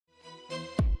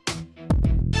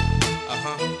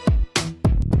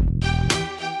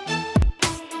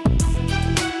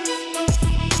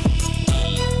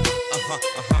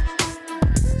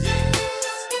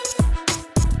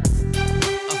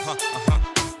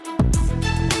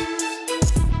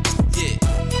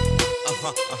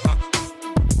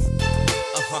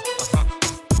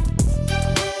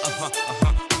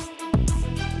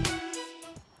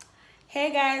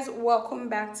welcome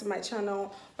back to my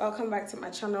channel. A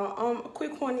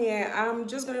quick one here. I'm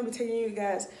just gonna be taking you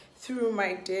guys through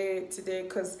my day today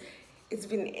because it's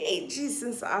been ages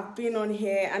since I've been on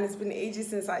here and it's been ages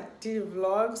since I did a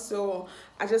vlog, so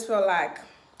I just felt like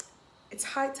it's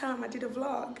high time I did a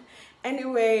vlog.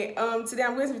 Anyway, today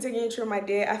I'm going to be taking you through my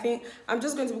day. I think I'm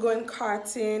just going to be going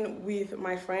karting with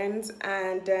my friends,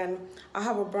 and then I'll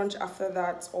have a brunch after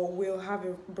that, or we'll have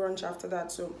a brunch after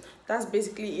that. So that's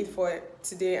basically it for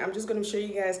today. I'm just going to show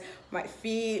you guys my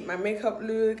feet, my makeup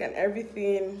look and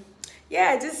everything.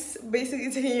 Yeah, just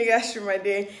basically taking you guys through my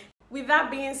day. With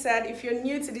that being said, if you're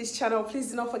new to this channel,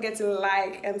 please do not forget to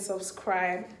like and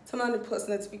subscribe. Turn on the post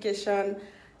notification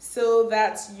so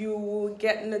that you will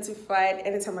get notified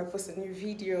anytime I post a new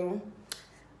video.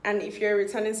 And if you're a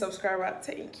returning subscriber,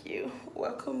 thank you.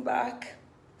 Welcome back.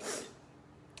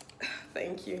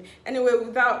 Thank you. Anyway,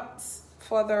 without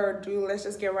further ado, let's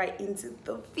just get right into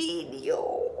the video.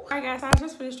 Alright guys, I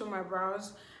just finished on my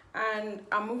brows and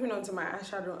I'm moving on to my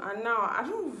eyeshadow, and now I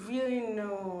don't really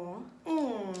know.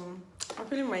 I'm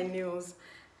feeling my nails.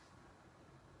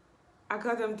 I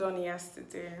got them done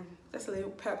yesterday. Just a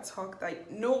little pep talk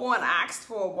that no one asked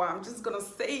for, but I'm just gonna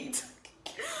say it.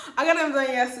 I got them done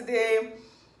yesterday.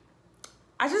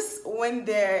 I just went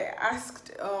there,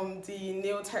 asked the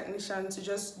nail technician to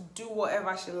just do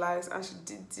whatever she likes, and she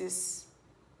did this.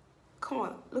 Come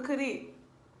on, look at it.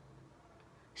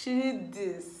 She did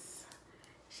this.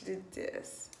 She did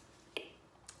this.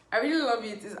 I really love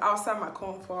it. It's outside my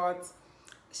comfort.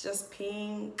 It's just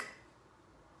pink.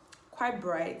 Quite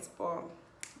bright, but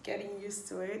getting used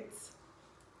to it.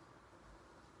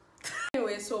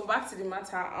 Anyway, so back to the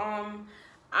matter.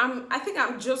 I think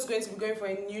I'm just going to be going for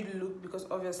a nude look because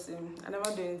obviously I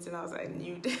never do anything else like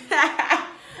nude.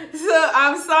 So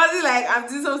I'm sounding like I'm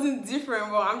doing something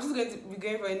different, but I'm just going to be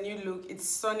going for a nude look. It's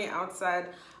sunny outside.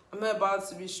 I'm not about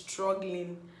to be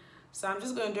struggling, so I'm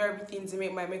just going to do everything to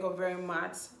make my makeup very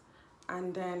matte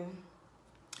and then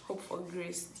hope for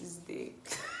grace this day.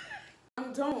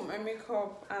 I'm done with my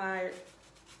makeup and I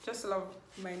just love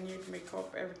my nude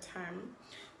makeup every time.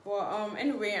 But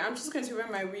anyway, I'm just going to wear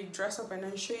my wig, dress up, and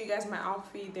then show you guys my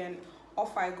outfit, then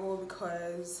off I go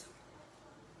because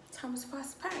time is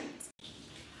fast spent.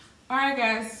 Alright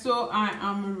guys, so I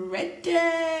am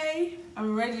ready.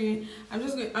 I'm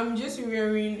just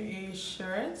wearing a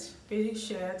shirt, basic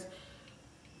shirt.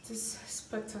 This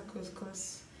spectacles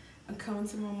because I'm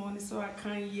counting my money so I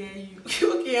can't hear you.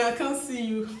 Okay, I can't see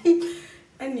you.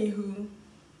 Anywho,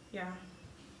 yeah,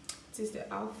 this is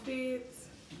the outfit.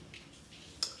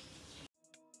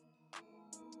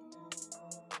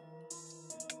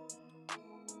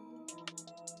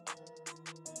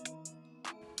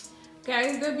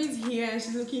 Guys, Debbie's here and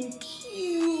she's looking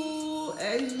cute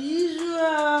as usual.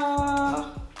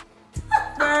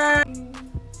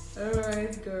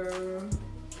 Alright, girl.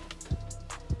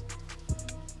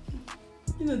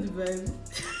 You know the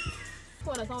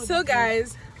vibe. So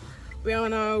guys, we're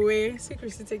on our way. See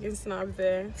Christy taking snap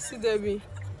there. See Debbie.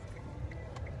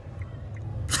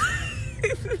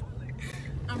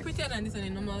 I'm prettier than this on a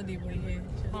normal day, but yeah.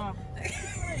 Oh.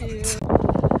 Yeah.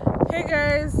 Hey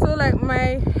guys, so like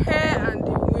my hair and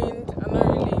the wind are not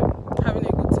really having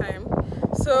a good time.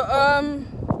 So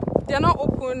they're not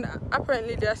open.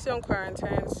 Apparently they're still on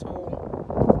quarantine,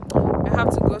 so I have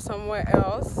to go somewhere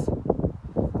else.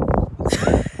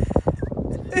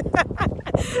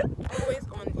 Always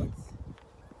on it.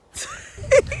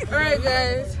 Alright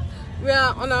guys, we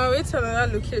are on our way to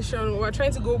another location. We're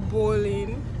trying to go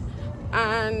bowling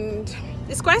and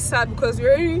it's quite sad because we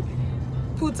already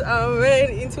put our men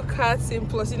into karting,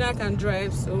 plus you know I can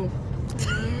drive, so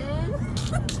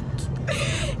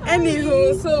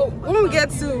anywho, so when we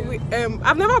get to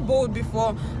I've never bowled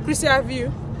before. Chrissy, have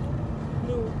you?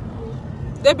 No.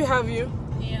 Debbie, have you?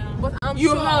 Yeah. But I'm you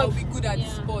sure have. I'll be good at the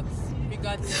sports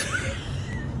regardless.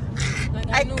 Like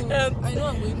I know I'm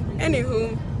going to.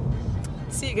 Anywho,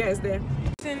 see you guys there.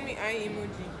 Send me eye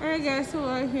emoji. Alright guys, so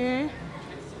we're here.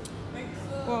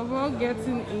 We're all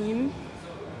getting in.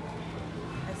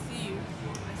 I see you.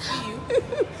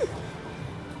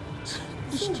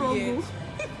 Struggle.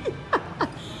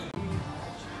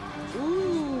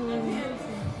 Ooh.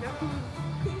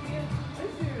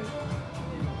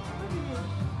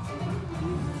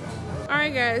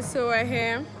 Alright guys, so we're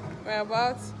here. We're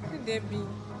about Debbie.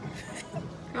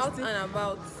 Out and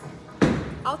about.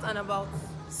 Out and about.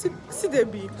 See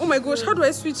Debbie. Oh my gosh, how do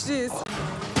I switch this?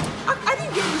 I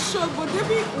didn't get the shot, but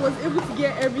Debbie was able to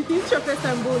get everything. It's your first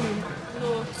time bowling.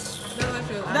 No.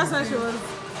 That's why she was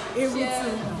able to.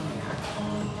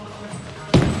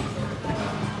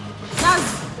 That's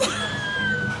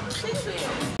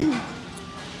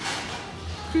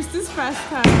Christy's first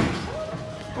time.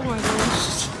 Oh my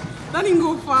gosh. That didn't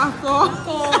go far at all.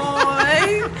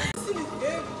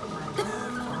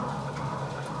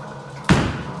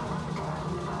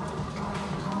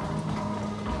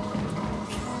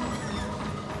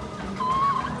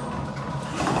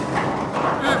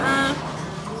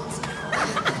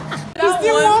 Christy,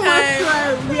 one more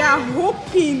try. We are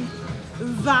hoping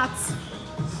that.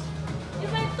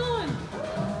 It's my turn.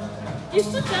 It's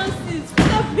 2 chances.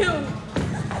 Stop fail.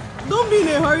 Don't be in a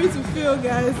hurry to fail,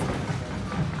 guys.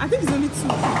 I think it's only 2.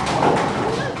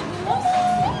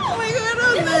 Oh my god,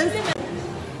 that's nice.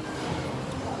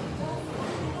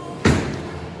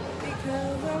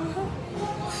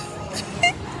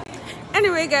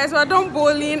 Anyway, guys, we're done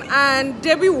bowling and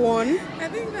Debbie won. I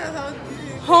think that's how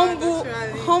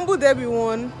Humble Debbie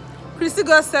won. Christy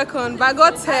got second, but I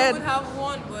got third. I would have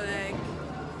won, but like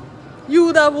you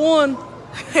would have won.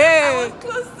 Hey. I was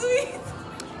close to it.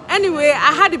 Anyway,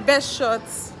 I had the best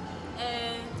shots.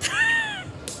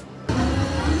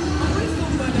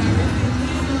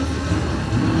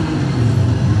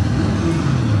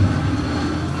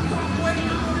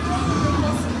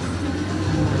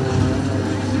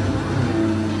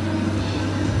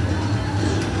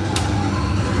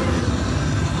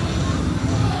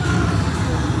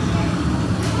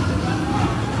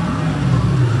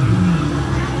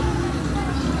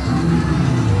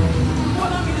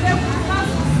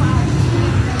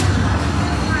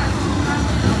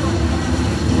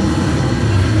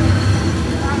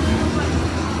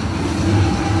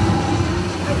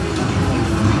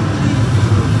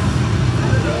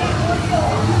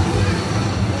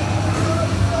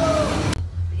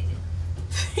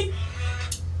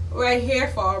 We're here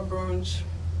for our brunch.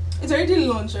 It's already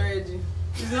lunch already.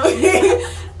 It's not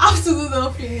afternoon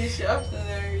don't finish, afternoon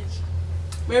don't reach.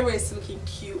 But everybody's looking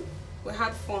cute. We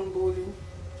had fun bowling.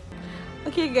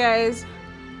 Okay guys,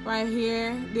 right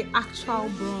here, the actual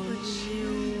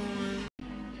brunch.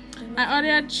 I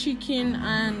ordered chicken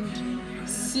and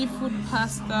seafood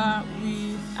pasta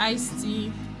with iced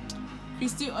tea.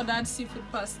 Christy ordered seafood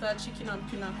pasta, chicken and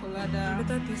pina colada.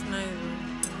 Better taste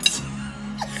nice.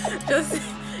 Just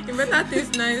it better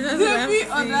taste nice. Debbie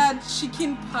ordered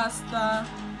chicken pasta,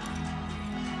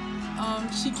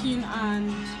 chicken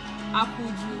and apple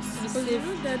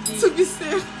juice. To be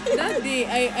safe. That day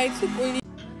I took only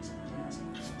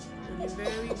a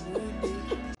very good day.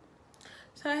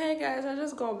 So hey guys, I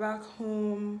just got back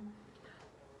home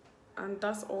and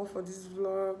that's all for this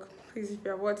vlog. Please, if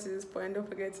you're watching this point, don't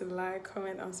forget to like,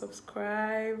 comment and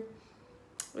subscribe.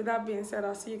 With that being said,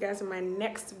 I'll see you guys in my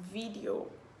next video.